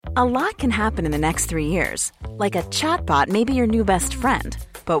A lot can happen in the next 3 years. Like a chatbot may be your new best friend.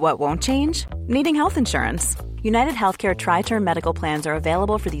 But what won't change? Needing health insurance. United Healthcare Tri-Term Medical Plans are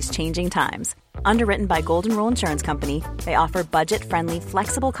available for these changing times. Underwritten by Golden Rule Insurance Company, they offer budget-friendly,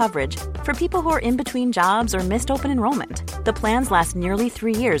 flexible coverage for people who are in between jobs or missed open enrollment. The plans last nearly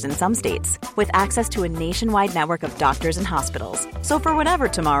 3 years in some states, with access to a nationwide network of doctors and hospitals. So for whatever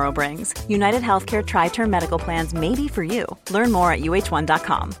tomorrow brings, United Healthcare Tri-Term Medical Plans may be for you. Learn more at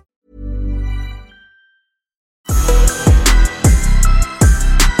uh1.com.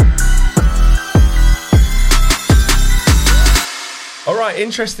 All right,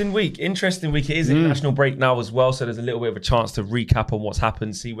 interesting week. It is international break now as well, so there's a little bit of a chance to recap on what's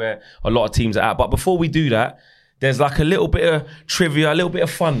happened, see where a lot of teams are at. But before we do that, there's like a little bit of trivia, a little bit of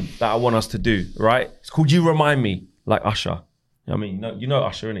fun that I want us to do, right? It's called You Remind Me, like Usher. I mean, you know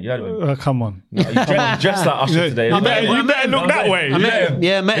Usher, innit? You know him. Come on. No, you dressed like Usher today. You better look that way. met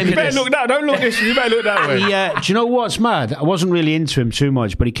him. You better look that. Don't look this. You better look that way. Yeah. Do you know what's mad? I wasn't really into him too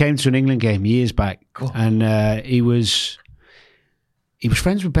much, but he came to an England game years back, and he was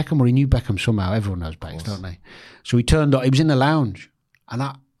friends with Beckham, or he knew Beckham somehow. Everyone knows Beckham, don't they? So he turned up. He was in the lounge, and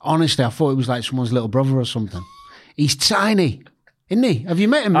honestly, I thought it was like someone's little brother or something. He's tiny, isn't he? Have you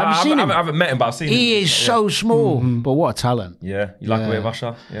met him? Have you seen him? I haven't met him, but I've seen him. He is so small, but what a talent. Yeah, you like the way of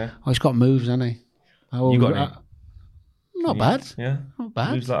Usher? Yeah. Oh, he's got moves, hasn't he? You got him? Not bad. Yeah. Not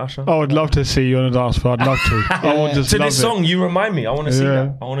bad. Moves like Usher. I would love to see you on a dance floor. I'd love to. I would just to love this it. song, You Remind Me. I want to see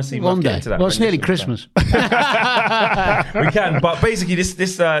that. I want to see One Muff get day. into that. Well, it's nearly rendition. Christmas. We can, but basically this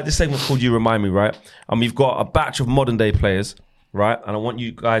segment's called You Remind Me, right? And we've got a batch of modern day players, right? And I want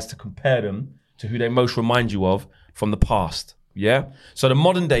you guys to compare them to who they most remind you of from the past, yeah? So the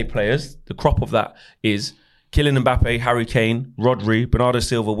modern day players, the crop of that is Kylian Mbappe, Harry Kane, Rodri, Bernardo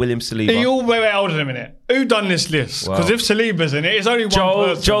Silva, William Saliba. Are you all way older than a minute? Who done this list? Because if Saliba's in it, it's only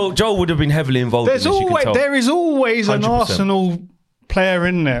one person. Joel would have been heavily involved in this, you can tell. There is always 100%. An Arsenal player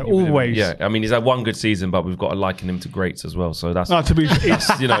in there, always. Yeah, I mean, he's had one good season, but we've got to liken him to greats as well. So that's that's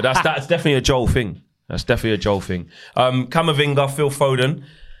definitely a Joel thing. That's definitely a Joel thing. Camavinga, Phil Foden,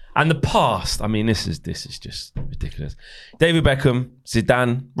 and the past. I mean, this is just ridiculous. David Beckham,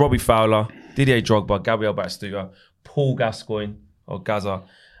 Zidane, Robbie Fowler, Didier Drogba, Gabriel Batistuta, Paul Gascoigne or Gaza,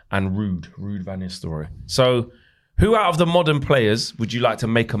 and Ruud van Nistelrooy. So, who out of the modern players would you like to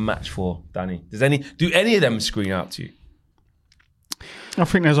make a match for, Danny? Do any of them screen out to you? I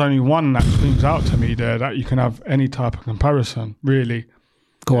think there's only one that screams out to me there that you can have any type of comparison, really.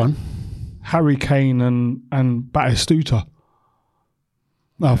 Go on. Harry Kane and Batistuta.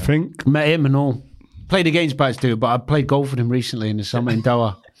 I think. Met him and all. Played against Batistuta, but I played golf with him recently in the summer in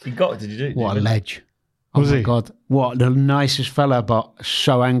Doha. You got it, did you do? What a ledge. Was oh my he? God. What the nicest fella, but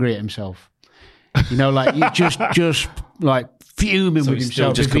so angry at himself. You know, like you just like fuming So with he's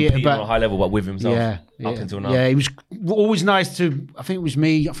himself. still just competing on a high level, but with himself. Yeah, up until now. Yeah, he was always nice to. I think it was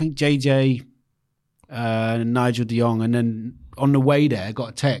me. I think JJ, Nigel De Jong, and then on the way there, I got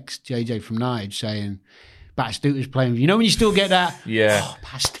a text JJ from Nige saying Batistuta's playing. You know when you still get that. Yeah. Oh,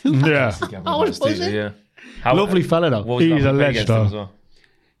 Batistuta. Yeah. I was buzzing. Yeah. Lovely fella though. What was He's that a play legend, against him though. as well?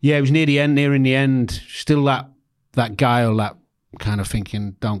 Yeah, it was nearing the end. Still that guile, that kind of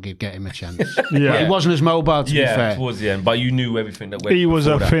thinking, don't get him a chance. Yeah. He wasn't as mobile, to be fair. towards the end, but you knew everything that went. He was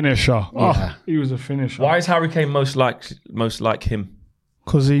a before that. finisher. Yeah. Oh, he was a finisher. Why is Harry Kane most like him?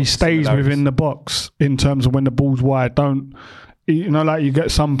 Because he stays similarities? within the box in terms of when the ball's wide. Like you get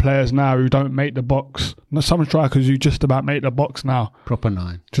some players now who don't make the box. Some strikers who just about make the box now. Proper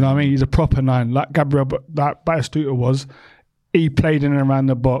 9. Do you know what I mean? He's a proper 9, like Gabriel, that Batistuta was. He played in and around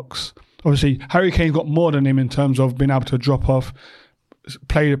the box. Obviously, Harry Kane's got more than him in terms of being able to drop off,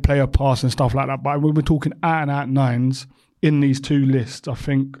 play a pass and stuff like that. But when we're talking out-and-out 9s in these two lists, I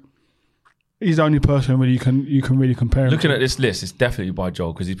think he's the only person really you can really compare him Looking to. at this list, it's definitely by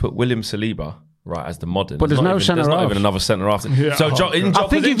Joel because he put William Saliba right as the modern. But there's no centre There's not half. even another centre half. Yeah. So in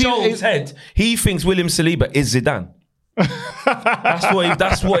Joel's if head, he thinks William Saliba is Zidane.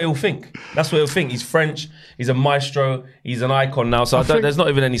 That's what he'll think. That's what he'll think. He's French. He's a maestro. He's an icon now. So there's not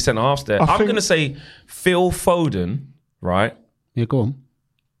even any centre halves there. I'm going to say Phil Foden, right? Yeah, go on.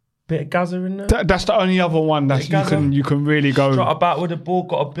 Bit of Gaza in there. That's the only other one that you can really go. Trot about with the ball,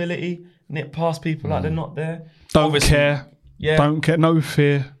 got ability, nip past people like they're not there. Don't Obviously, care. Yeah. Don't care. No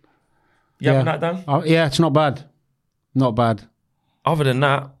fear. You having that done? Yeah, it's not bad. Not bad. Other than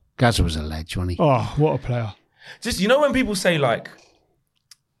that, Gaza was a ledge, wasn't he? Oh, what a player. just when people say like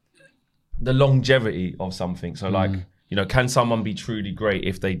the longevity of something. So like, can someone be truly great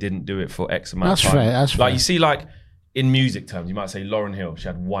if they didn't do it for X amount of time? That's fair. Like you see like in music terms, you might say Lauryn Hill, she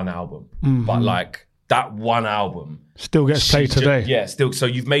had one album. But like that one album Still gets played today. Yeah, still. So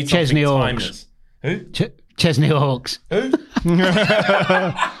you've made something Chesney timeless. Who? Chesney Hawks. Who?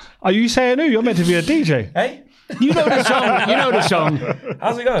 Are you saying who? You're meant to be a DJ. Hey? You know the song. You know the song.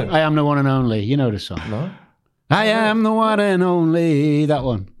 How's it go? I am the one and only. You know the song. No. I am the one and only. That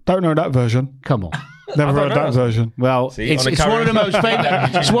one. Don't know that version. Come on. Never heard that version. Well, See, it's on the one of the most karaoke-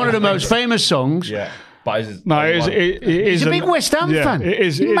 famous. It's one of the most famous songs. Yeah. But it's No, it is. He's a big West Ham fan. It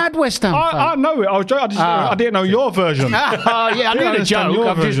is. Mad West Ham fan. I know it. I was joking. I didn't know your version. Oh, yeah, I knew the understand joke. your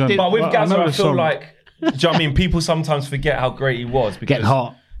I've just version. did, But with Well, I Gazza, know I the feel song. like, do you know what I mean? People sometimes forget how great he was. Because, getting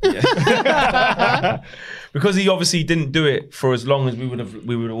hot. Because he obviously didn't do it for as long as we would have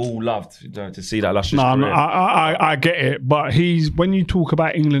all loved, you know, to see that lustrous No, career. I get it, but when you talk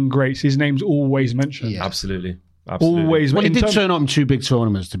about England greats, his name's always mentioned. Yeah. Absolutely. Always. Well, he in did term- turn up in 2 big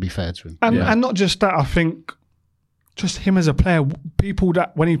tournaments, to be fair to him. and not just that. I think just him as a player. People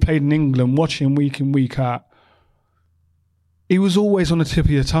that when he played in England, watching week in week out, he was always on the tip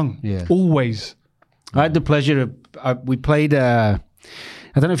of your tongue. Yeah. Always. I had the pleasure of we played. I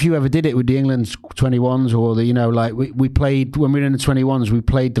don't know if you ever did it with the England 21s or we played when we were in the 21s. We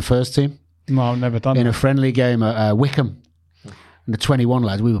played the first team No, I've never done in that. a friendly game at Wickham, and the 21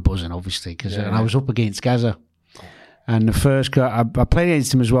 lads we were buzzing obviously because I was up against Gazza. And the first guy, I played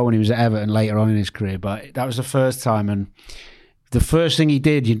against him as well when he was at Everton later on in his career, but that was the first time. And the first thing he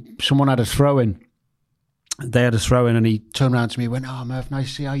did, someone had a throw in. They had a throw in, and he turned around to me and went, "Oh, Murph, nice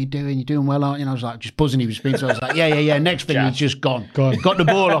to see how you doing. You're doing well, aren't you?" And I was like, just buzzing. He was speaking, so I was like, "Yeah." Next thing, he's just gone. Got the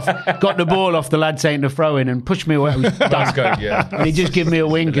ball off the lad taking the throw in, and pushed me away. That's good, yeah. And he just gave me a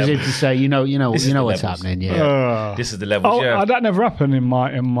wink as if to say, "You know This is the what's levels. happening." Yeah. This is the levels, That never happened in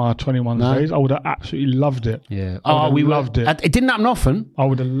my 21 days. I would have absolutely loved it. Yeah. I would have loved it. It didn't happen often. I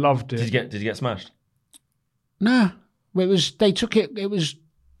would have loved it. Did you get smashed? Nah. Well, they took it. It was.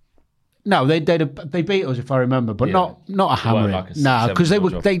 No, they beat us if I remember, but not a hammering. like a Nah, because they 6-7 were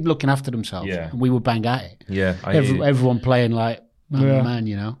job. they looking after themselves. Yeah. And we would bang at it. Yeah, I hear you. Everyone playing like man,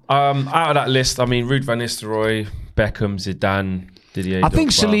 you know. Out of that list, I mean, Ruud van Nistelrooy, Beckham, Zidane, Didier I think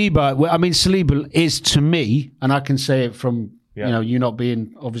Drogba. Saliba. Well, I mean, Saliba is to me, and I can say it from Yeah. you not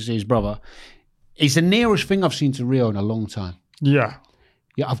being obviously his brother. He's the nearest thing I've seen to Rio in a long time. Yeah.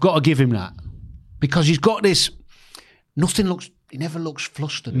 Yeah, I've got to give him that because he's got this. He never looks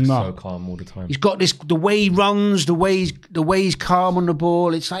flustered. No. So calm all the time. He's got this. The way he runs, the way he's calm on the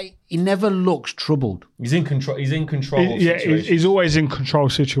ball. It's like he never looks troubled. He's in control. He's in control. Of Yeah, situations. he's always in control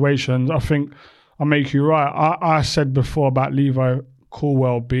situations. I think I make you right. I said before about Levi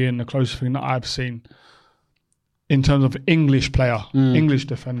Colwill being the closest thing that I've seen in terms of English player, English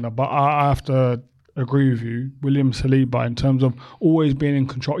defender. But I have to agree with you, William Saliba, in terms of always being in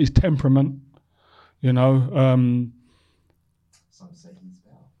control. His temperament,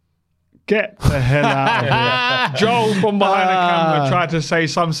 Get the hell out of here. Joel from behind the camera tried to say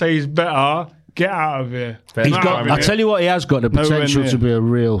some say he's better. Get out of here. He's got. I tell you what, he has got the potential to be a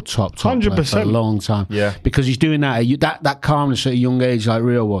real top player 100%. for a long time. Yeah. because he's doing that. That calmness at a young age, like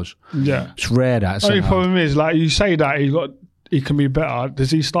Rio was. Yeah. It's rare that. Only problem is, like you say that he can be better.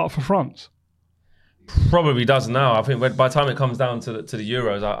 Does he start for France? Probably does now. I think by the time it comes down to the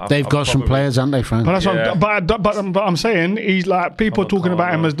Euros, They've got some players, haven't they, Frank? But that's Yeah. but I'm saying he's like people are talking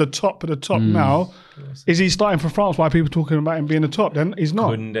about him as the top of the top now. Is he starting for France? Why are people talking about him being the top? Then he's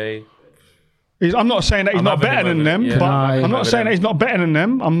not. Koundé. I'm not saying that he's I'm not having better him than over them, there. Yeah. but No, I'm I'm not over saying them. that he's not better than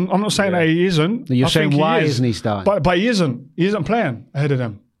them. I'm not saying that he isn't. You're I saying think why he is. isn't he starting? But he isn't. He isn't playing ahead of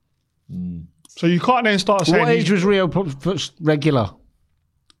them. So you can't then start saying What age was Rio first regular?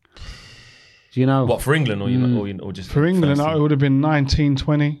 Do you know? What for England or just for England. first It team? would have been 19,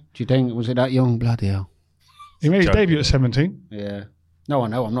 20. Do you think was it that young? Bloody hell! He made his Joking. debut at 17. Yeah. No, I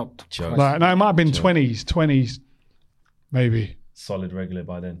know. I'm not. Joke. Like, no, it might have been 20s, maybe. Solid regular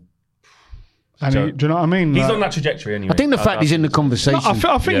by then. And Joke. do you know what I mean? He's Like- on that trajectory anyway. I think the fact he's in the conversation. I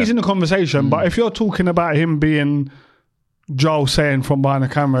think he's in the conversation, but if you're talking about him being Joel saying from behind the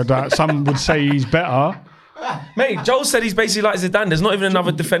camera that some would say he's better, Mate, Joel said he's basically like Zidane. There's not even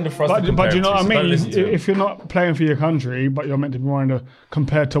another defender for us to compare but you know him what I to, so mean? don't listen to him. If you're not playing for your country, but you're meant to be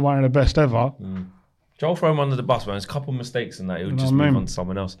compared to one of the best ever, Joel throw him under the bus, man. There's a couple of mistakes in that. He'll just what I move mean? on to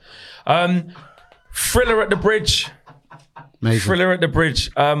someone else. Thriller at the Bridge. Amazing. Thriller at the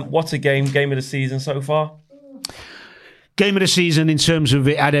Bridge. What a game. Game of the season so far. Game of the season in terms of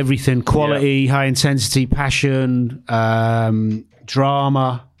it had everything: quality, high intensity, passion,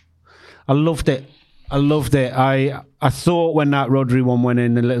 drama. I loved it. I thought when that Rodri one went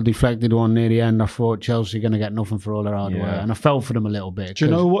in, the little deflected one near the end, I thought Chelsea are going to get nothing for all their hard work, and I felt for them a little bit. do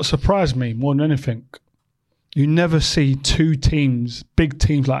you know what surprised me more than anything? You never see two teams, big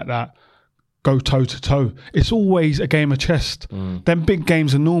teams like that, go toe to toe. It's always a game of chess. Them big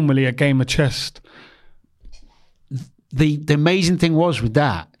games are normally a game of chess. The amazing thing was with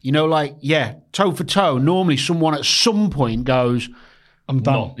that, toe for toe, normally someone at some point goes, I'm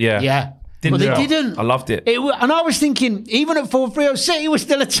done. Yeah. But they didn't. I loved it. And I was thinking, even at 4-3, City was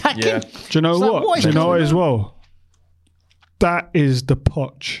still attacking. Yeah. Do you know what? Do you know what as well? That is the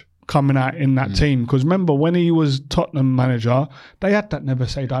Poch coming out in that team. Because remember, when he was Tottenham manager, they had that never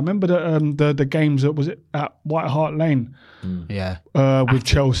say die. I remember the games that was it at White Hart Lane with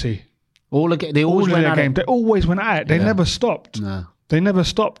Chelsea. They always went at it. They always went at it. They never stopped. No. They never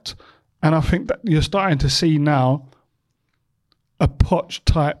stopped. And I think that you're starting to see now a Poch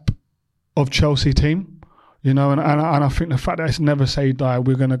type of Chelsea team, and I think the fact that it's never say die,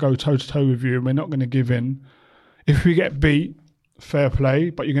 we're going to go toe to toe with you and we're not going to give in. If we get beat, fair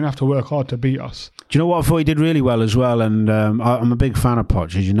play, but you're going to have to work hard to beat us. Do you know what I thought he did really well as well? And I'm a big fan of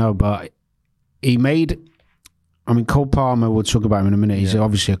Poch, as you know, but he made... Cole Palmer, we'll talk about him in a minute. He's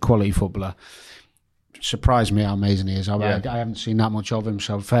obviously a quality footballer. Surprised me how amazing he is. I haven't seen that much of him,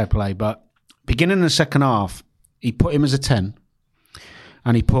 so fair play. But beginning in the second half, he put him as a 10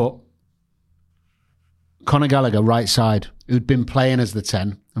 and he put Conor Gallagher right side, who'd been playing as the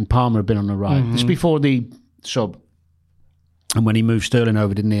 10, and Palmer had been on the right. This before the sub. And when he moved Sterling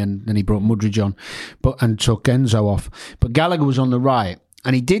over, didn't he? And then he brought Mudryk on and took Enzo off. But Gallagher was on the right.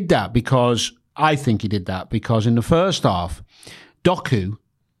 And he did that because... I think he did that because in the first half, Doku,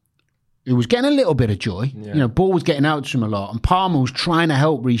 who was getting a little bit of joy, ball was getting out to him a lot, and Palmer was trying to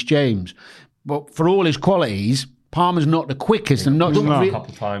help Reece James. But for all his qualities, Palmer's not the quickest and not... a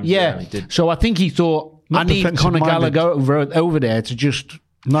couple of times. Yeah. He did. So I think he thought, I need Conor Gallagher over there to just...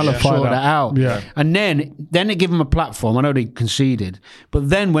 sort that out. Yeah. And then it gave him a platform. I know they conceded. But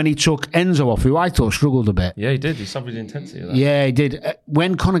then when he took Enzo off, who I thought struggled a bit. Yeah, he did. He suffered the intensity of that. Yeah, he did.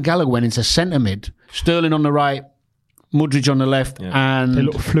 When Conor Gallagher went into centre mid, Sterling on the right, Mudryk on the left, and... They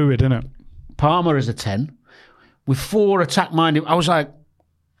look fluid, innit? Palmer as a 10, with 4 attack-minded... I was like,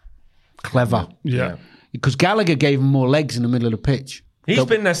 clever. Yeah. Because Gallagher gave him more legs in the middle of the pitch. He's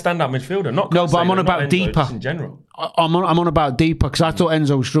been their stand-up midfielder. No, but I'm on about deeper. Just in general. I'm on about deeper because I thought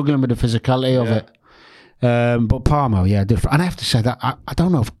Enzo was struggling with the physicality of it. But Palmer, different. And I have to say that I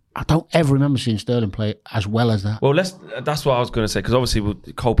don't ever remember seeing Sterling play as well as that. Well, that's what I was going to say because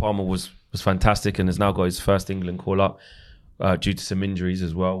obviously Cole Palmer was fantastic and has now got his first England call-up due to some injuries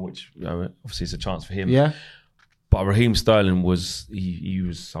as well, which obviously is a chance for him. Yeah. But Raheem Sterling was he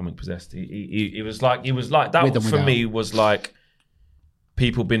was something possessed. He was like that for me was like.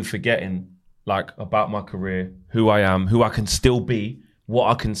 People been forgetting about my career, who I am, who I can still be,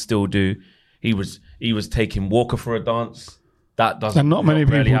 what I can still do. He was taking Walker for a dance. That doesn't. And not many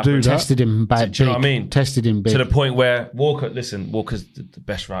people do that. Tested him bad. Do you know what I mean? Tested him big to the point where Walker's the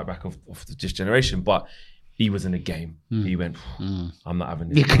best right back of this generation, but he was in a game. He went, I'm not having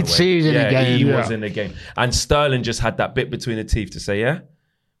this. You could see he was in a game. He was in a game, and Sterling just had that bit between the teeth to say,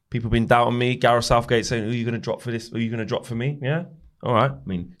 people been doubting me. Gareth Southgate saying, "Who are you going to drop for this? Who are you going to drop for me?" Yeah. All right. I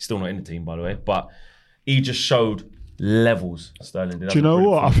mean, still not in the team, by the way, but he just showed levels. Sterling did. Do you know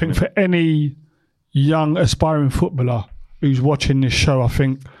what? I think for any young aspiring footballer who's watching this show, I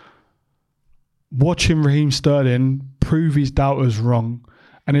think watching Raheem Sterling prove his doubters wrong,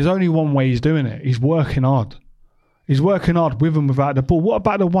 and there's only one way he's doing it. He's working hard. He's working hard with and without the ball. What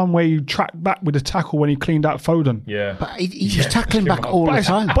about the one where you tracked back with the tackle when he cleaned out Foden? Yeah. But he's tackling back all the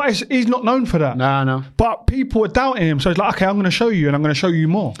time. But he's not known for that. No. But people are doubting him. So it's like, okay, I'm going to show you and I'm going to show you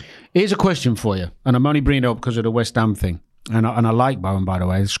more. Here's a question for you. And I'm only bringing it up because of the West Ham thing. And I like Bowen, by the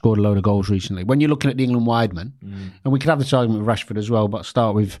way. He's scored a load of goals recently. When you're looking at the England wideman, and we could have this argument with Rashford as well, but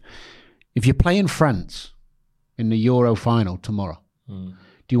start with, if you're playing France in the Euro final tomorrow,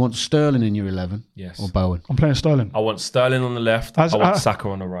 do you want Sterling in your 11? Yes. Or Bowen? I'm playing Sterling. I want Sterling on the left. I want Saka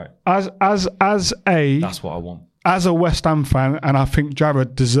on the right. That's what I want. As a West Ham fan, and I think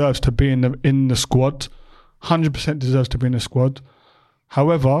Jared deserves to be in the squad. 100% deserves to be in the squad.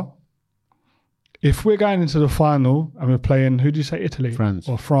 However, if we're going into the final and we're playing, who do you say, Italy? France.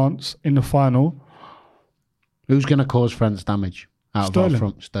 Or France in the final. Who's going to cause France damage out Sterling. of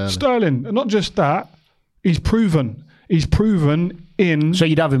our front? Sterling. And not just that, he's proven in... So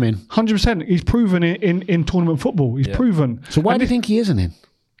you'd have him in? 100%. He's proven in tournament football. He's proven. So why do you think he isn't in?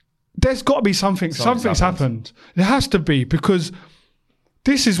 There's got to be something. Something's happened. There has to be, because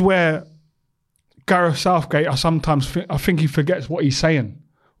this is where Gareth Southgate, I think he forgets what he's saying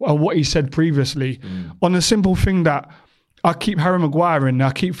or what he said previously on a simple thing that I keep Harry Maguire in there,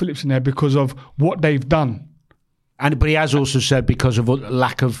 I keep Phillips in there because of what they've done. But he has also said because of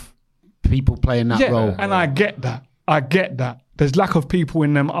lack of people playing that role. And I get that. There's lack of people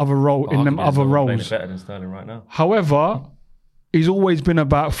in them other roles. Playing it better than Sterling right now. However, he's always been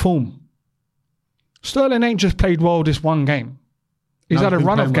about form. Sterling ain't just played well this one game. He's had a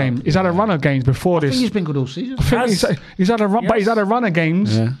run of games. He's had a run of games before this. I think he's been good all season. He's had a run, but he's had a run of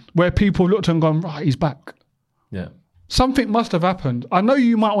games where people looked and gone, right, he's back. Yeah. Something must have happened. I know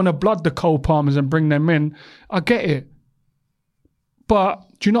you might want to blood the Cole Palmers and bring them in. I get it. But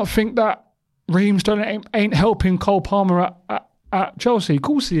do you not think that Raheem Sterling ain't helping Cole Palmer at Chelsea? Of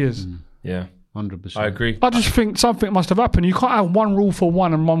course he is. Yeah. 100%. I agree. I just think something must have happened. You can't have one rule for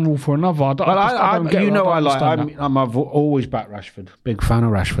one and one rule for another. I've always backed Rashford. Big fan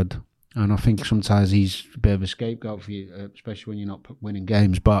of Rashford. And I think sometimes he's a bit of a scapegoat for you, especially when you're not winning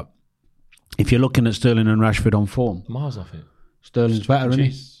games. But if you're looking at Sterling and Rashford on form, miles off it. Sterling's better, isn't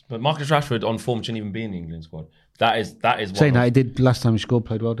he? But Marcus Rashford on form shouldn't even be in the England squad. That is saying that he did last time he scored,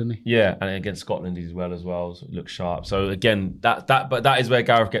 played well, didn't he? Yeah, and against Scotland he did well as well. So looked sharp. So again, that is where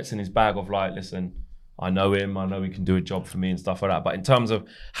Gareth gets in his bag of like, listen, I know him, I know he can do a job for me and stuff like that. But in terms of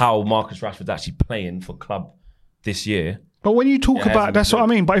how Marcus Rashford's actually playing for club this year. But when you talk about, that's what I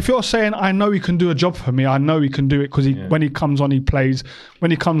mean. But if you're saying, I know he can do a job for me, I know he can do it because when he comes on, he plays. When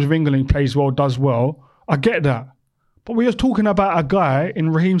he comes with England, he plays well, does well. I get that. But we're talking about a guy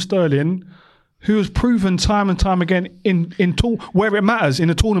in Raheem Sterling who has proven time and time again where it matters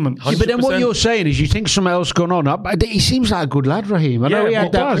in a tournament. Yeah, but then what you're saying is you think something else going on. He seems like a good lad, Raheem. I know he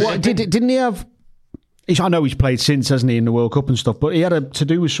had that. Didn't he have... I know he's played since, hasn't he, in the World Cup and stuff, but he had to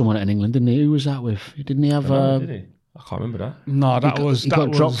do with someone in England, didn't he? Who was that with? Didn't he have... did he? I can't remember that. No, he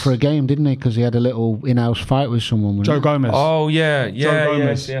got dropped for a game, didn't he? Because he had a little in-house fight with someone. Joe Gomez. Oh, yeah. Joe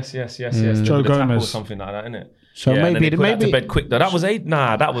Gomez. Yes. Joe Gomez. Or something like that, innit? So maybe put that to bed quick though. That was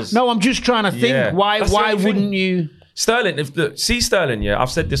that was. No, I'm just trying to think. Why wouldn't you? Sterling, Sterling,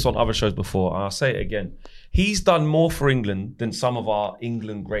 I've said this on other shows before, and I'll say it again. He's done more for England than some of our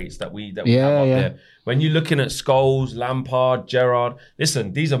England greats that we have up there. When you're looking at Scholes, Lampard, Gerrard,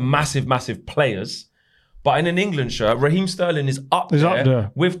 listen, these are massive, massive players. But in an England shirt, Raheem Sterling is up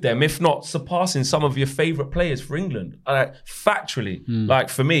there with them, if not surpassing some of your favourite players for England. Factually, like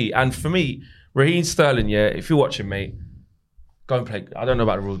for me, Raheem Sterling, if you're watching, mate, go and play. I don't know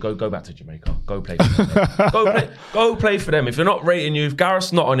about the rules. Go back to Jamaica. Go play for them. Go play for them. If they're not rating you, if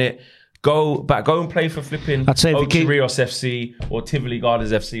Gareth's not on it, go back. Go and play for flipping Ochi Rios FC or Tivoli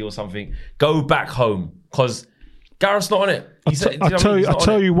Gardens FC or something. Go back home because Gareth's not on it. I'll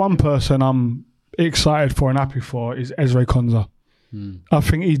tell you one person I'm excited for and happy for is Ezri Konsa. I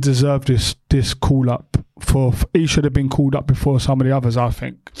think he deserved this call up. He should have been called up before some of the others. I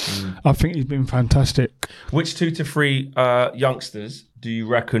think he's been fantastic. Which 2 to 3 youngsters do you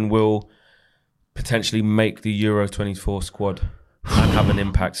reckon will potentially make the Euro 24 squad and have an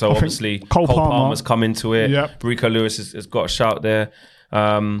impact? So obviously Cole Palmer's come into it. Yep. Rico Lewis has got a shout there.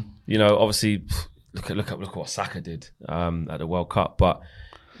 Obviously look at what Saka did at the World Cup, but.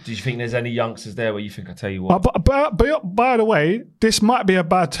 Do you think there's any youngsters there where you think, I tell you what? But by the way, this might be a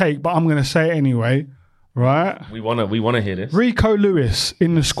bad take, but I'm going to say it anyway, right? We want to hear this. Rico Lewis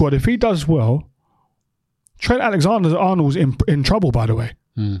in the squad, if he does well, Trent Alexander-Arnold's in trouble, by the way.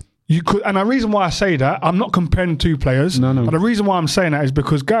 You could, and the reason why I say that, I'm not comparing two players, but the reason why I'm saying that is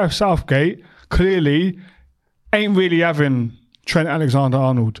because Gareth Southgate clearly ain't really having Trent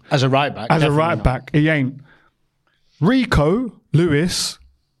Alexander-Arnold. As a right back. He ain't. Rico Lewis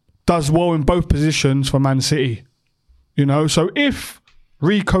does well in both positions for Man City. So if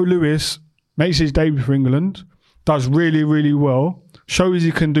Rico Lewis makes his debut for England, does really, really well, shows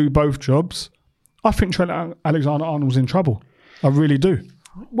he can do both jobs, I think Trent Alexander-Arnold's in trouble. I really do.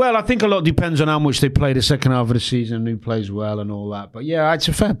 Well, I think a lot depends on how much they play the second half of the season and who plays well and all that. But yeah, it's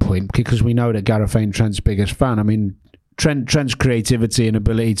a fair point because we know that Gareth ain't Trent's biggest fan. I mean, Trent's creativity and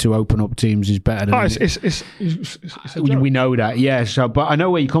ability to open up teams is better than we know that, yeah. So, but I know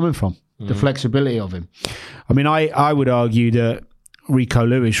where you're coming from, the flexibility of him. I mean, I would argue that Rico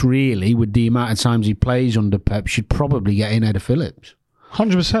Lewis really, with the amount of times he plays under Pep, should probably get in ahead of Phillips.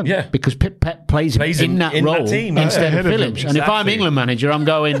 100%. Yeah. Because Pep plays in that role team, instead of Phillips. Exactly. And if I'm England manager, I'm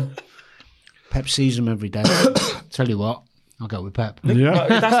going, Pep sees him every day. Tell you what, I'll go with Pep. Yeah.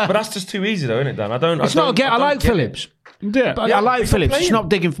 But that's just too easy though, isn't it, Dan? I like Phillips. Yeah. But I like Phillips. It's not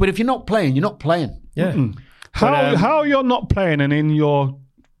digging. But if you're not playing, you're not playing. Yeah. Mm-mm. How you're not playing and in your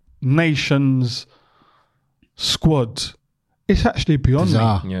nation's squad, it's actually beyond me.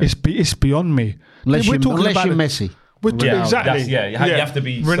 Yeah. It's beyond me. Unless you're Messi. Exactly. You have to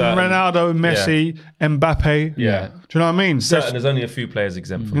be certain. Ronaldo, Messi, Mbappe. Yeah. Do you know what I mean? There's only a few players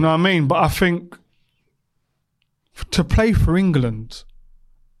exempt from You know what I mean? But I think to play for England,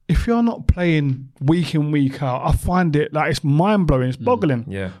 if you're not playing week in, week out, I find it like it's mind blowing. It's boggling.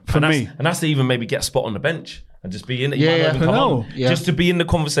 For me. And that's to even maybe get a spot on the bench and just be in it. Just to be in the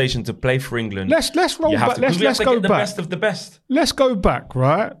conversation to play for England. Let's roll back. Let's go back. The best of the best. Let's go back,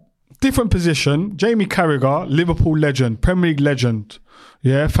 right? Different position. Jamie Carragher, Liverpool legend, Premier League legend.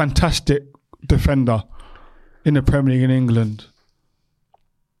 Yeah, fantastic defender in the Premier League in England.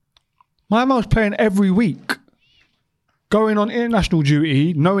 My man's playing every week, going on international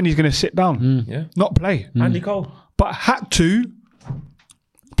duty, knowing he's going to sit down, not play. Andy Cole. But had to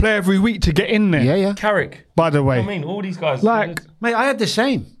play every week to get in there. Yeah. Carrick. By the way. I mean, all these guys. Like, mate, I had the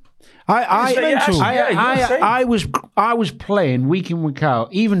same. I was playing week in, week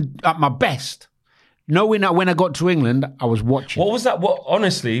out, even at my best, knowing that when I got to England, I was watching. What was that?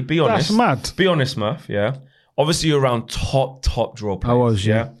 Honestly, be honest. That's mad. Be honest, Murph, yeah. Obviously, you're around top draw players. I was,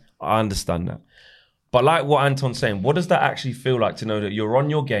 yeah. I understand that. But like what Anton's saying, what does that actually feel like to know that you're on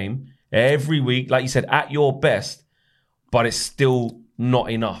your game every week, like you said, at your best, but it's still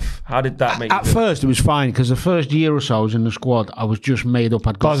not enough? How did that make you feel? At first, it was fine, because the first year or so I was in the squad, I was just made up.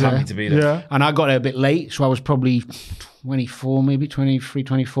 I'd got there. Happy to be there. Yeah. And I got there a bit late, so I was probably 24, maybe 23,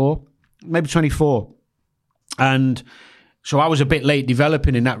 24, maybe 24. And so I was a bit late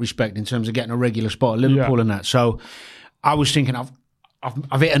developing in that respect in terms of getting a regular spot at Liverpool and that. So I was thinking,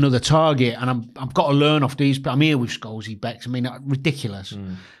 I've hit another target, and I've got to learn off these. I'm here with Scholesy, Becks. I mean, ridiculous.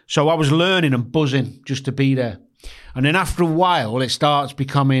 So I was learning and buzzing just to be there. And then after a while, it starts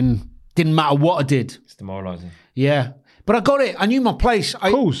becoming, didn't matter what I did. It's demoralising. Yeah. But I got it. I knew my place.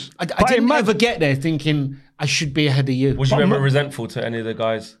 Of course. I didn't ever get there thinking I should be ahead of you. Was you ever resentful to any of the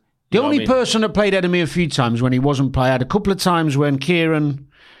guys? The only person that played ahead of me a few times when he wasn't playing, I had a couple of times when Kieran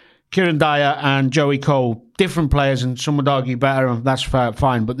Dyer and Joey Cole, different players, and some would argue better, and that's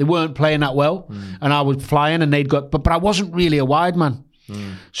fine, but they weren't playing that well, and I was flying, and they'd got, but I wasn't really a wide man.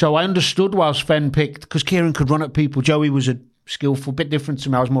 So I understood why Sven picked, because Kieran could run at people. Joey was a skillful, bit different to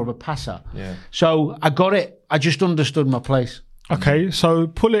me. I was more of a passer. Yeah. So I got it. I just understood my place. Okay, so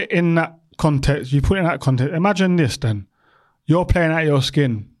pull it in that context. You put it in that context. Imagine this then. You're playing out your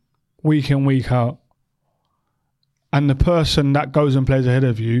skin week in, week out, and the person that goes and plays ahead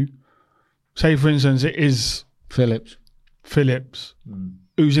of you, say for instance it is Phillips,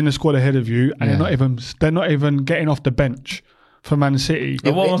 who's in the squad ahead of you, and they're not even getting off the bench for Man City.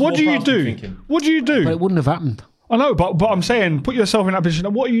 What do you do? What do you do? But it wouldn't have happened. I know, but I'm saying, put yourself in that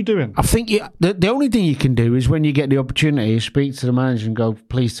position. What are you doing? I think the only thing you can do is when you get the opportunity, speak to the manager and go,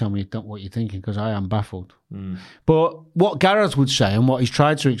 please tell me what you're thinking, because I am baffled. But what Gareth would say, and what he's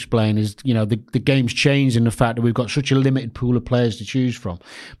tried to explain, is, you know, the game's changed in the fact that we've got such a limited pool of players to choose from.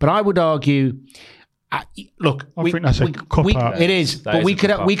 But I would argue, look, I think that's a cop-out. It is, but we could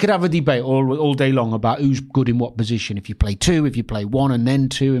have a debate all day long about who's good in what position. If you play two, if you play one, and then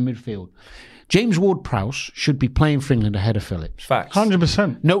two in midfield. James Ward-Prowse should be playing for England ahead of Phillips. Facts.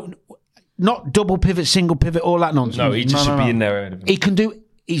 100%. No, not double pivot, single pivot, all that nonsense. No, he just should be in there ahead of him. He can do.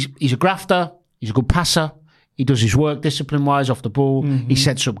 He's a grafter. He's a good passer. He does his work discipline-wise off the ball. He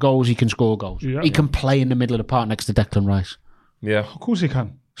sets up goals. He can score goals. Yeah. He can play in the middle of the park next to Declan Rice. Yeah. Of course he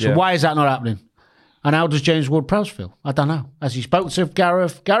can. So why is that not happening? And how does James Ward-Prowse feel? I don't know. As he spoke to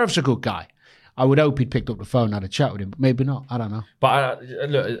Gareth's a good guy. I would hope he'd picked up the phone and had a chat with him, but maybe not. I don't know. But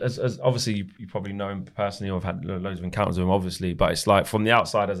look, as obviously you probably know him personally, or have had loads of encounters with him, obviously. But it's like from the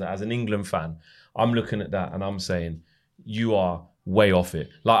outside, as an England fan, I'm looking at that and I'm saying you are way off it.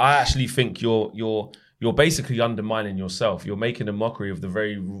 Like, I actually think you're basically undermining yourself. You're making a mockery of the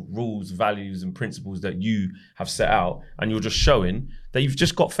very rules, values, and principles that you have set out, and you're just showing that you've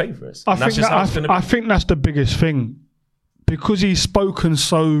just got favourites. I think that's the biggest thing, because he's spoken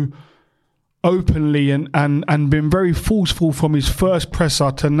so openly and been very forceful from his first presser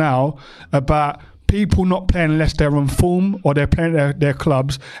to now about people not playing unless they're on form or they're playing their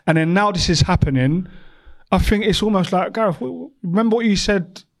clubs, and then now this is happening. I think it's almost like, Gareth, remember what you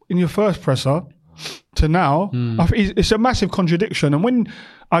said in your first presser to now? I think it's a massive contradiction. And when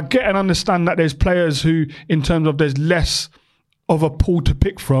I get and understand that there's players who, in terms of there's less of a pool to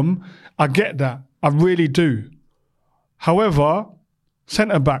pick from, I get that. I really do. However,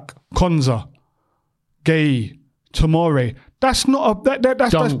 centre-back, Konza, Gay, Tomori, that's not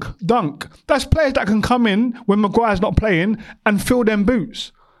that's Dunk. That's players that can come in when Maguire's not playing and fill them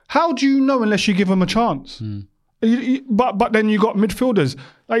boots. How do you know unless you give them a chance? But then you got midfielders,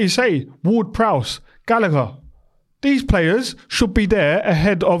 like you say, Ward-Prowse, Gallagher. These players should be there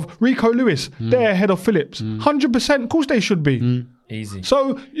ahead of Rico Lewis. They're ahead of Phillips. 100%. Of course they should be. Easy.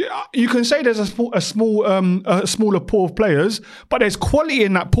 So you can say there's a smaller pool of players, but there's quality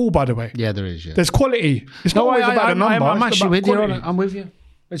in that pool, by the way. Yeah, there is. Yeah. There's quality. It's not always about the number. I'm actually with you. I'm with you.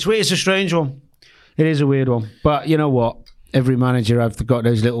 It's weird. It's a strange one. It is a weird one. But you know what? Every manager have got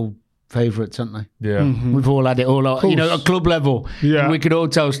those little favourites, haven't they? Yeah. We've all had it all out, at club level. Yeah. We could all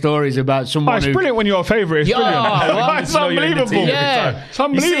tell stories about someone it's brilliant when you're a favourite. It's brilliant. It's unbelievable. Yeah. It's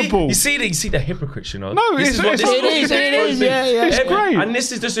unbelievable. You see the hypocrites, No, it is. Yeah. It's great. And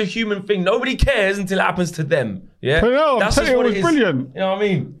this is just a human thing. Nobody cares until it happens to them. Yeah, But no, that's I'm just telling what you, it it was is. brilliant. You know what I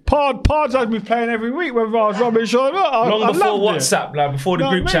mean? Pards had me playing every week, whether I was rubbish or not. Long before loved WhatsApp, like before the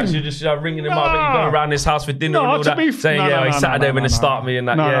No, group I chats, mean- you're just ringing them up and you go around this house for dinner and all to that, be saying, no, Saturday no, we're going to start me and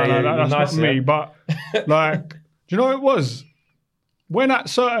that. That's nice, not me. But like, do you know what it was? When at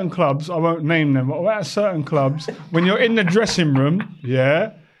certain clubs, I won't name them, but at certain clubs, when you're in the dressing room,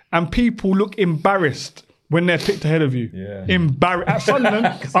 and people look embarrassed when they're picked ahead of you. Yeah. Embarrassed. At Sunderland,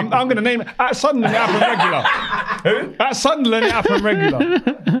 I'm going to name it. At Sunderland, it happened regular. Who? At Sunderland, it happened regular.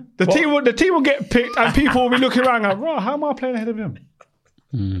 The team will get picked and people will be looking around like, right, how am I playing ahead of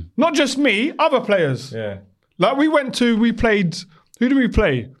him? Not just me, other players. Yeah. Like we played, who did we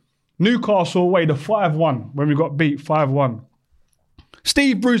play? Newcastle away, the 5-1, when we got beat 5-1.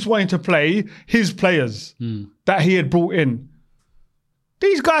 Steve Bruce wanted to play his players that he had brought in.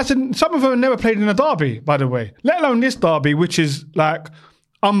 These guys, some of them have never played in a derby, by the way, let alone this derby, which is like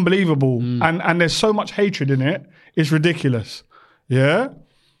unbelievable. And there's so much hatred in it. It's ridiculous. Yeah?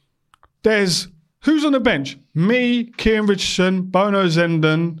 There's, who's on the bench? Me, Kieran Richardson, Bono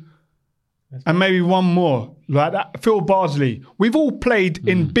Zenden, and maybe one more. Like that, Phil Bardsley. We've all played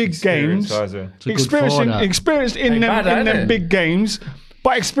in big games. Experienced in them big games,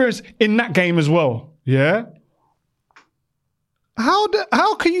 but experienced in that game as well. Yeah?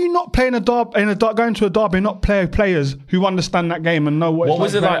 How can you not play in a derby, going to a derby and not play players who understand that game and know what? What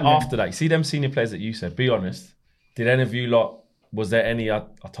was it like after that? See them senior players that you said. Be honest. Did any of you lot? Was there any? I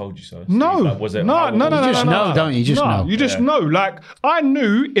told you so. No. Like, was it? No. You just know, don't you? You just know. You just know. Like I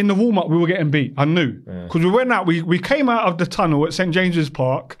knew in the warm up we were getting beat. I knew because we went out. We came out of the tunnel at St James's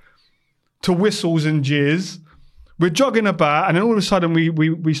Park to whistles and jeers. We're jogging about, and then all of a sudden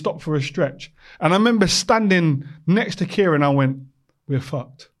we stopped for a stretch. And I remember standing next to Kieran. I went, "We're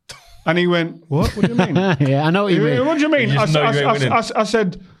fucked." And he went, "What? What do you mean?" Yeah, I know what you mean. What do you mean? You just know you ain't winning. I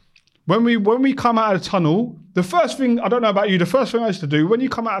said, when we come out of the tunnel, the first thing, I don't know about you, the first thing I used to do, when you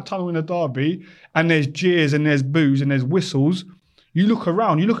come out of the tunnel in a derby and there's jeers and there's boos and there's whistles, you look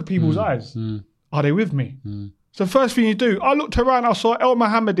around, you look at people's eyes. Are they with me? So the first thing you do, I looked around, I saw El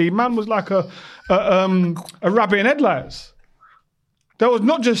Mohammadi, man was like a rabbit in headlights. There was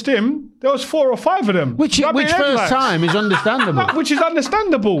not just him, there was 4 or 5 of them. Which first time is understandable. Which is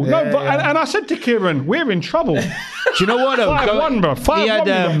understandable. And I said to Kieran, we're in trouble. Do you know what? 5-1, bro.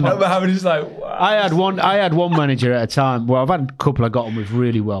 5-1. Like, wow. I had one manager at a time. Well, I've had a couple I got on with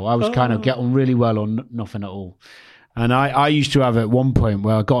really well. I was kind of getting on really well on nothing at all. And I used to have at one point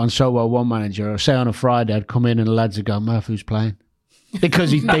where I got on so well one manager, say on a Friday, I'd come in and the lads would go, "Murph, who's playing?"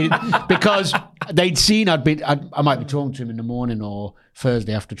 Because they'd seen I might be talking to him in the morning or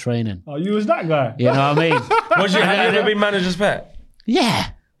Thursday after training. Oh, you was that guy? You know what I mean? Have you ever been manager's pet? Yeah.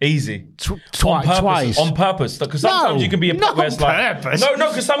 Easy. Twice. On purpose. Because sometimes you can be a pet where it's like... purpose. No,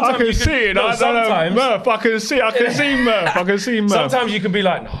 because sometimes I can you can... see it. No, sometimes... Murph, I can see Murph. I can see Murph. Sometimes you can be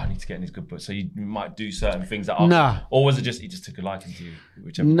like, no, I need to get in his good books. So you might do certain things that are... Nah. Or was it just, he just took a liking to you?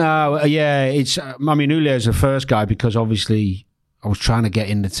 Whichever. No, yeah. It's. I mean, Julio's the first guy because obviously... I was trying to get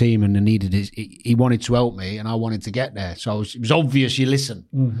in the team and he wanted to help me and I wanted to get there. So it was obvious you listen.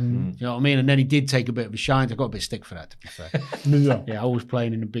 You know what I mean? And then he did take a bit of a shine. I got a bit of stick for that, to be fair. Yeah, I was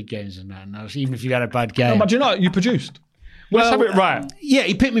playing in the big games and that. And even if you had a bad game. No, but you know what? You produced. Let's have it right. Yeah,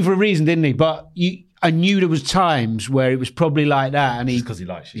 he picked me for a reason, didn't he? But I knew there was times where it was probably like that. And Just because he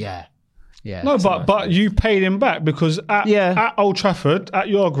likes you. Yeah. Yeah. No, but you paid him back because at Old Trafford, at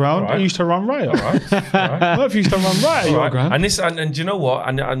your ground, he used to run riot. All right. Murph used to run riot at your ground. And do you know what?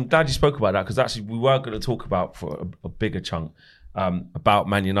 And I'm glad you spoke about that because actually we were going to talk about for a bigger chunk about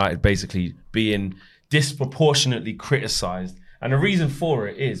Man United basically being disproportionately criticised. And the reason for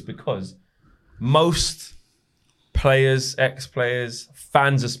it is because most players, ex-players,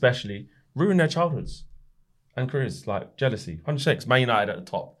 fans especially, ruin their childhoods and careers, like jealousy. 106, Man United at the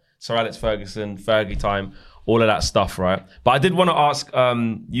top. Sir Alex Ferguson, Fergie time, all of that stuff, right? But I did want to ask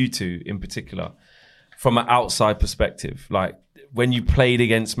you two in particular, from an outside perspective, like when you played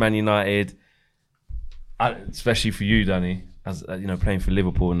against Man United, especially for you, Danny, as you know, playing for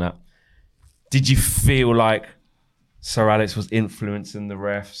Liverpool and that, did you feel like Sir Alex was influencing the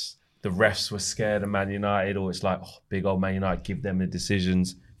refs? The refs were scared of Man United, or it's like, oh, big old Man United, give them the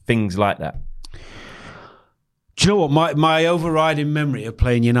decisions, things like that? Do you know what? My overriding memory of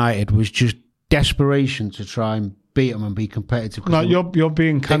playing United was just desperation to try and beat them and be competitive. No, you're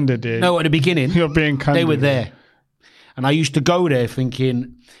being candid here. No, at the beginning, You're being candid. they were there. And I used to go there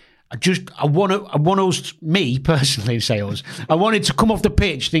thinking, I want us, me personally, sales. I wanted to come off the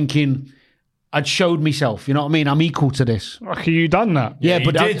pitch thinking I'd showed myself. You know what I mean? I'm equal to this. Okay, you done that. Yeah, you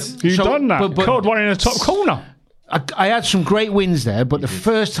but did. You done that. But Killed one in the top corner. I had some great wins there, but the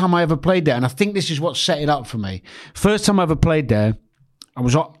first time I ever played there, and I think this is what set it up for me. First time I ever played there, I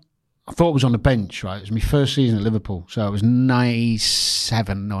thought it was on the bench, right? It was my first season at Liverpool. So it was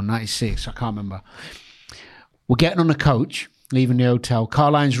 97 or 96, I can't remember. We're getting on the coach, leaving the hotel.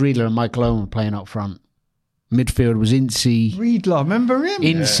 Karl-Heinz Riedler and Michael Owen were playing up front. Midfield was Ince. Riedler, remember him?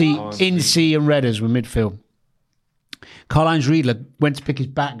 Ince and Redders were midfield. Karl-Heinz Riedler went to pick his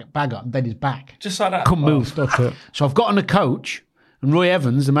bag up and bent his back. Just like that. Couldn't move. That's it. So I've got on the coach, and Roy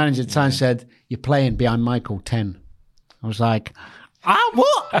Evans, the manager at the time, said, "You're playing behind Michael 10." I was like,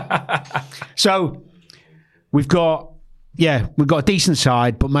 what? So we've got a decent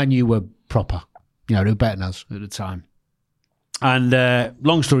side, but Man U were proper. You know, they were better than us at the time. And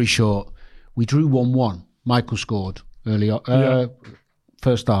long story short, we drew 1-1. Michael scored early on,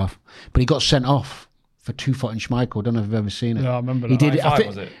 first half, but he got sent off for 2-foot and Schmeichel. Don't know if you've ever seen it. Yeah, I remember He that. did it. 95,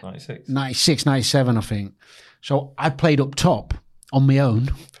 was it? 96? 96, 97, I think. So I played up top on my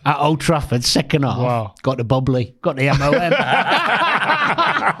own at Old Trafford, second half. Wow. Got the bubbly, got the MOM.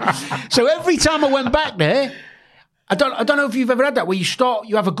 So every time I went back there, I don't know if you've ever had that, where you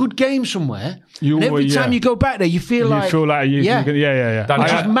have a good game somewhere, and every time you go back there, you feel like... yeah.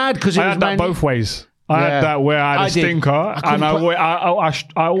 Which is mad because it I was had that both ways. I had that where I had a stinker, and I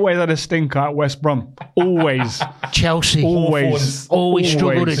always had a stinker at West Brom. Always. Chelsea. Always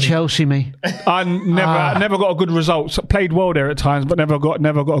struggled at Chelsea, me. I never got a good result. So played well there at times, but never got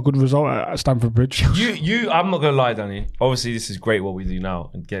a good result at Stamford Bridge. I'm not gonna lie, Danny. Obviously, this is great what we do now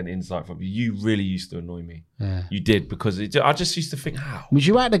and getting insight from you. You really used to annoy me. Yeah. You did, because I just used to think, how? Was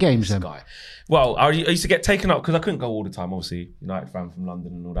you at the games then? Guy. Well, I used to get taken up because I couldn't go all the time. Obviously, United fan from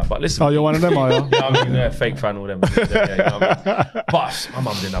London and all that. But listen, You're one of them, are you? Yeah, I mean, fake fan, all them. Yeah, you know what I mean? But my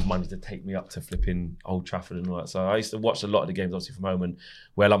mum didn't have money to take me up to flipping Old Trafford and all that. So I used to watch a lot of the games, obviously from home, and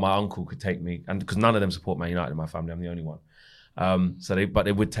where like my uncle could take me, and because none of them support Man United in my family, I'm the only one. But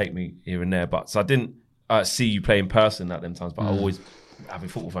they would take me here and there. But so I didn't see you play in person at them times. But I always have a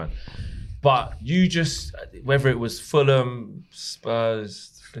football fan. But you just, whether it was Fulham,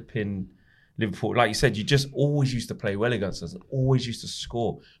 Spurs, flipping Liverpool, like you said, you just always used to play well against us, always used to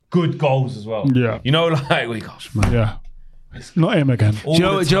score good goals as well. Yeah. You know, like, well, gosh, yeah. Not him again. Do you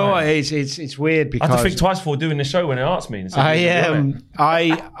know what? It's weird because I had to think twice before doing the show when they asked me.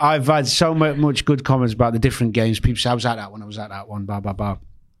 I've had so much good comments about the different games. People say I was at that one, blah blah blah.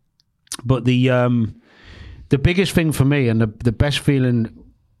 But the biggest thing for me and the best feeling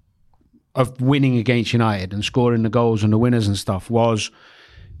of winning against United and scoring the goals and the winners and stuff was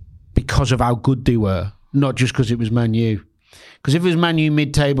because of how good they were, not just because it was Man U. Because if it was Man U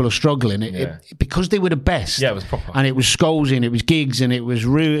mid-table or struggling, because they were the best. Yeah, it was proper. And it was Scholes and it was Giggs and it was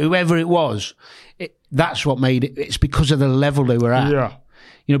whoever it was. That's what made it. It's because of the level they were at. Yeah.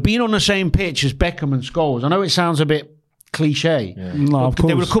 You know, being on the same pitch as Beckham and Scholes, I know it sounds a bit cliche. Yeah. No, of course.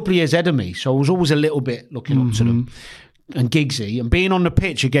 They were a couple of years ahead of me, so I was always a little bit looking up to them. And Giggsy, and being on the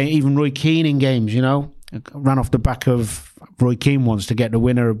pitch again, even Roy Keane in games, you know, I ran off the back of Roy Keane once to get the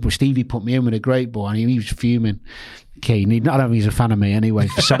winner. Stevie put me in with a great ball, and he was fuming. Keane, I don't think he's a fan of me anyway.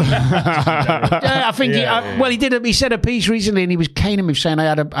 For some, I think he did. He said a piece recently, and he was caning me saying I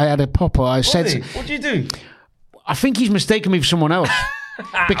had a popper. What did you do? I think he's mistaken me for someone else.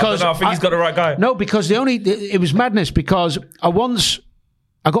 Because I think he's got the right guy. No, because it was madness. Because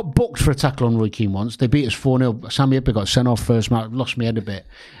I got booked for a tackle on Roy Keane once. They beat us 4-0. Sammy Hipper got sent off first match, lost my head a bit.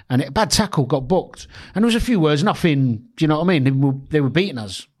 And a bad tackle, got booked. And there was a few words, nothing, do you know what I mean? They were beating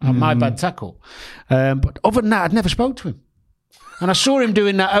us on my bad tackle. But other than that, I'd never spoke to him. And I saw him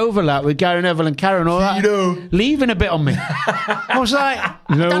doing that overlap with Gary Neville and Karen, all that, leaving a bit on me. I was like,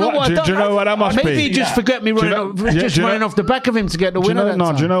 do you know what that must be? Maybe he just forget me running off the back of him to get the winner.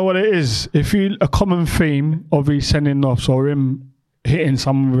 Do you know what it is? A common theme of his sending offs or him hitting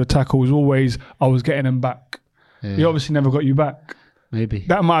someone with a tackle was always, I was getting him back. Yeah. He obviously never got you back. Maybe.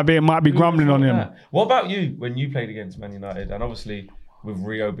 That might be grumbling on him. What about you when you played against Man United? And obviously with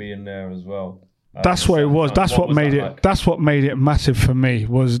Rio being there as well. That's what it was. That's what made it. Like? That's what made it massive for me,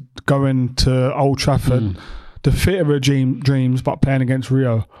 was going to Old Trafford, the theatre of dreams, but playing against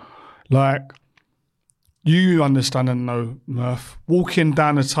Rio. Like, you understand and know, Murph. Walking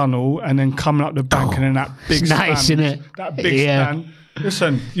down the tunnel and then coming up the bank and then that big stand. Nice, isn't it? That big stand.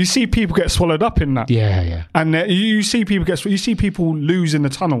 Listen, you see people get swallowed up in that. Yeah. And you see people lose in the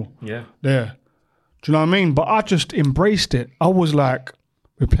tunnel. Yeah. There. Do you know what I mean? But I just embraced it. I was like,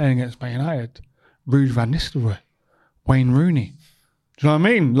 we're playing against Man United. Ruud van Nistelrooy, Wayne Rooney. Do you know what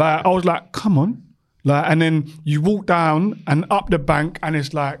I mean? Like, I was like, come on. Like, and then you walk down and up the bank and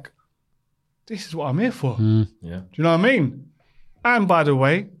it's like, this is what I'm here for. Yeah. Do you know what I mean? And by the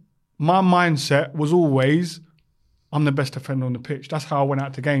way, my mindset was always, I'm the best defender on the pitch. That's how I went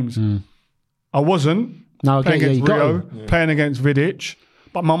out to games. I wasn't playing against Rio, playing against Vidic,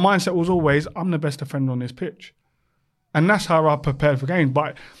 but my mindset was always, I'm the best defender on this pitch. And that's how I prepared for games.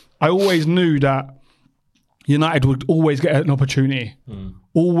 But I always knew that United would always get an opportunity.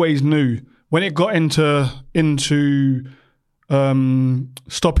 Always knew. When it got into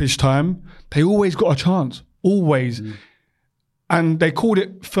stoppage time, they always got a chance. Always. And they called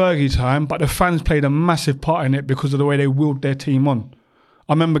it Fergie time, but the fans played a massive part in it because of the way they willed their team on.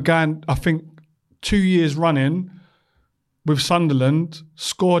 I remember going, I think 2 years running with Sunderland,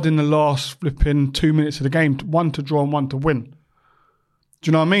 scored in the last flipping 2 minutes of the game, 1 to draw and 1 to win. Do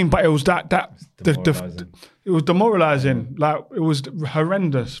you know what I mean? But it was it was demoralising. Like, it was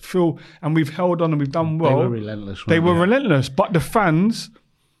horrendous. And we've held on and we've done well. They were relentless. They were relentless, but the fans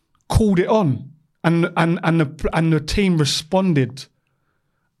called it on. And the team responded.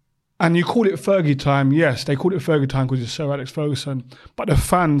 And you call it Fergie time, yes, they called it Fergie time because it's Sir Alex Ferguson. But the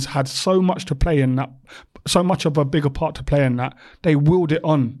fans had so much to play in that, so much of a bigger part to play in that. They willed it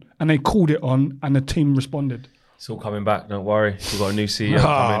on and they called it on and the team responded. It's all coming back, don't worry. We've got a new CEO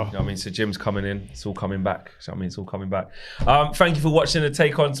coming. I mean, Sir Jim's coming in. It's all coming back. I mean, it's all coming back. Thank you for watching the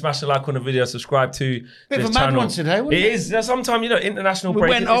Take On. Smash a like on the video. Subscribe to Bit this of a mad channel. one today, wasn't it? It is. Sometimes, international break. We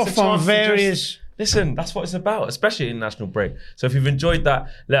went off on various... Listen, that's what it's about, especially international break. So if you've enjoyed that,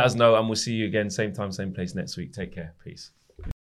 let us know and we'll see you again, same time, same place next week. Take care. Peace.